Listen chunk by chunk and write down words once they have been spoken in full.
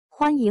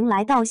欢迎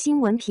来到新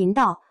闻频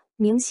道，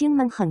明星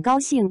们很高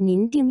兴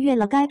您订阅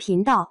了该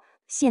频道。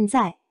现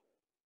在，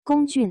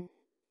龚俊，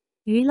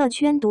娱乐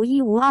圈独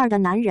一无二的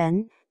男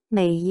人，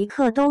每一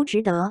刻都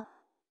值得。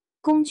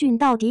龚俊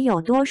到底有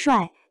多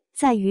帅，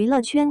在娱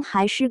乐圈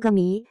还是个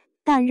谜，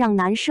但让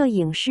男摄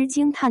影师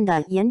惊叹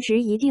的颜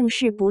值一定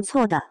是不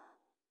错的。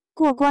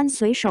过关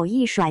随手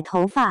一甩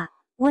头发，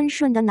温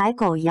顺的奶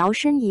狗摇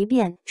身一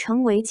变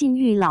成为禁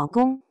欲老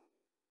公，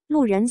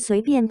路人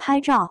随便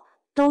拍照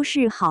都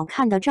是好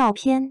看的照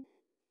片，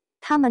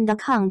他们的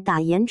抗打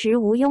颜值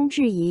毋庸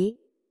置疑。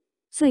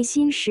最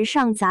新时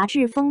尚杂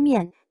志封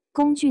面，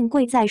龚俊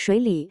跪在水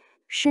里，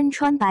身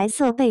穿白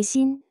色背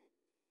心，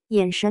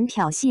眼神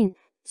挑衅，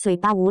嘴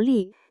巴无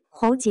力，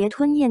喉结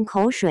吞咽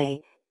口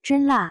水，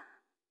真辣。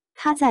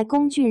他在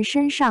龚俊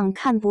身上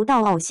看不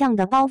到偶像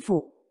的包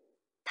袱，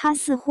他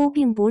似乎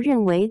并不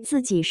认为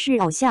自己是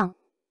偶像，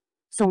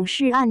总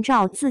是按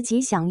照自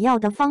己想要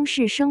的方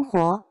式生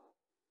活。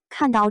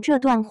看到这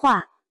段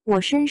话，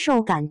我深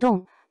受感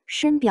动，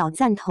深表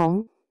赞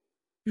同。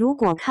如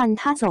果看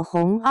他走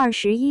红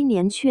21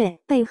年却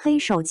被黑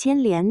手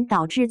牵连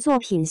导致作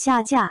品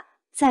下架，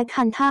再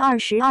看他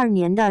22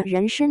年的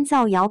人身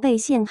造谣被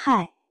陷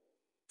害，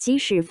即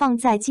使放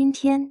在今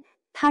天，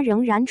他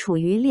仍然处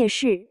于劣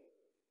势。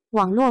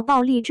网络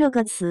暴力这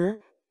个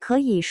词可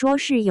以说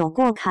是有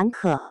过坎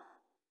坷，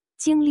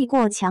经历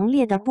过强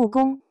烈的不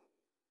公。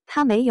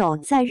他没有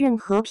在任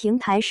何平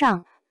台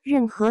上、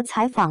任何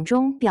采访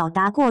中表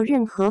达过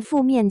任何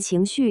负面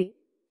情绪，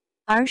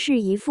而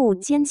是一副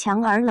坚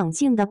强而冷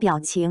静的表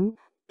情，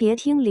别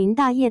听林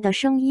大爷的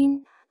声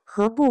音，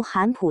和不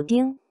喊普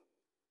丁。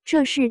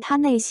这是他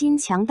内心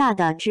强大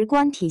的直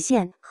观体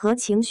现和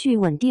情绪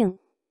稳定。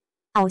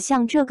偶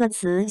像这个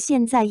词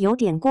现在有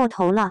点过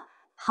头了，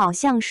好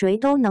像谁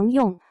都能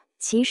用，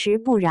其实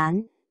不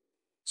然。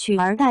取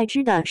而代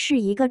之的是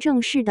一个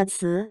正式的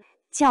词，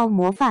叫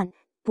模范，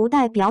不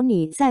代表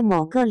你在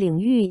某个领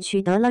域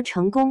取得了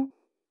成功，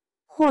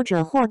或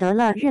者获得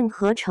了任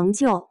何成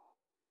就。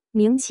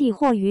名气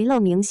或娱乐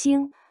明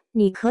星，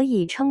你可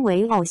以称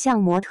为偶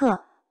像模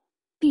特，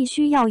必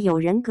须要有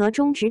人格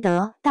中值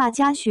得大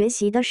家学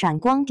习的闪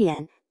光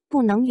点，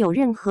不能有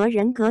任何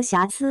人格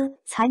瑕疵，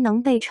才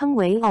能被称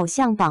为偶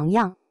像榜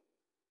样。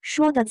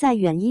说得再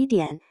远一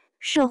点，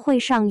社会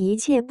上一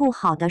切不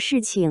好的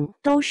事情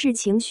都是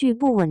情绪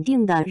不稳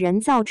定的人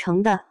造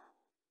成的，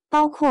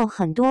包括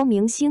很多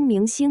明星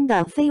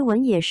的绯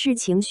闻也是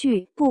情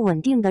绪不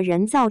稳定的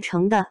人造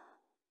成的。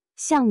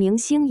像明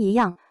星一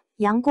样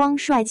阳光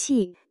帅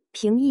气、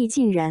平易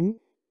近人。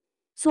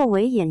作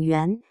为演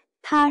员，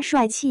他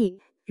帅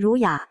气、儒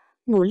雅、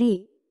努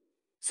力；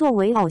作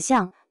为偶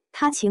像，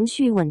他情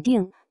绪稳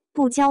定、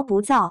不骄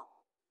不躁。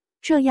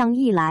这样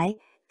一来，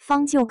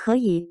方就可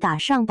以打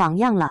上榜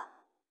样了。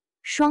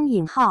双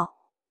引号。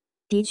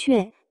的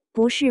确，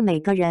不是每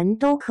个人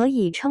都可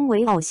以称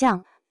为偶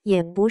像，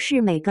也不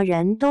是每个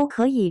人都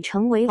可以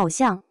成为偶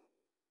像。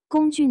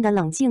龚俊的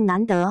冷静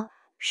难得，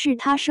是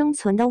他生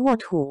存的沃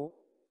土。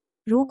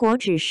如果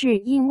只是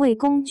因为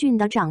龚俊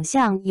的长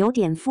相有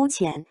点肤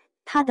浅，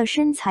他的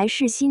身材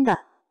是新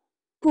的，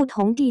不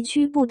同地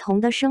区不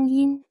同的声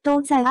音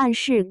都在暗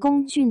示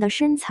龚俊的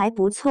身材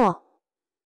不错。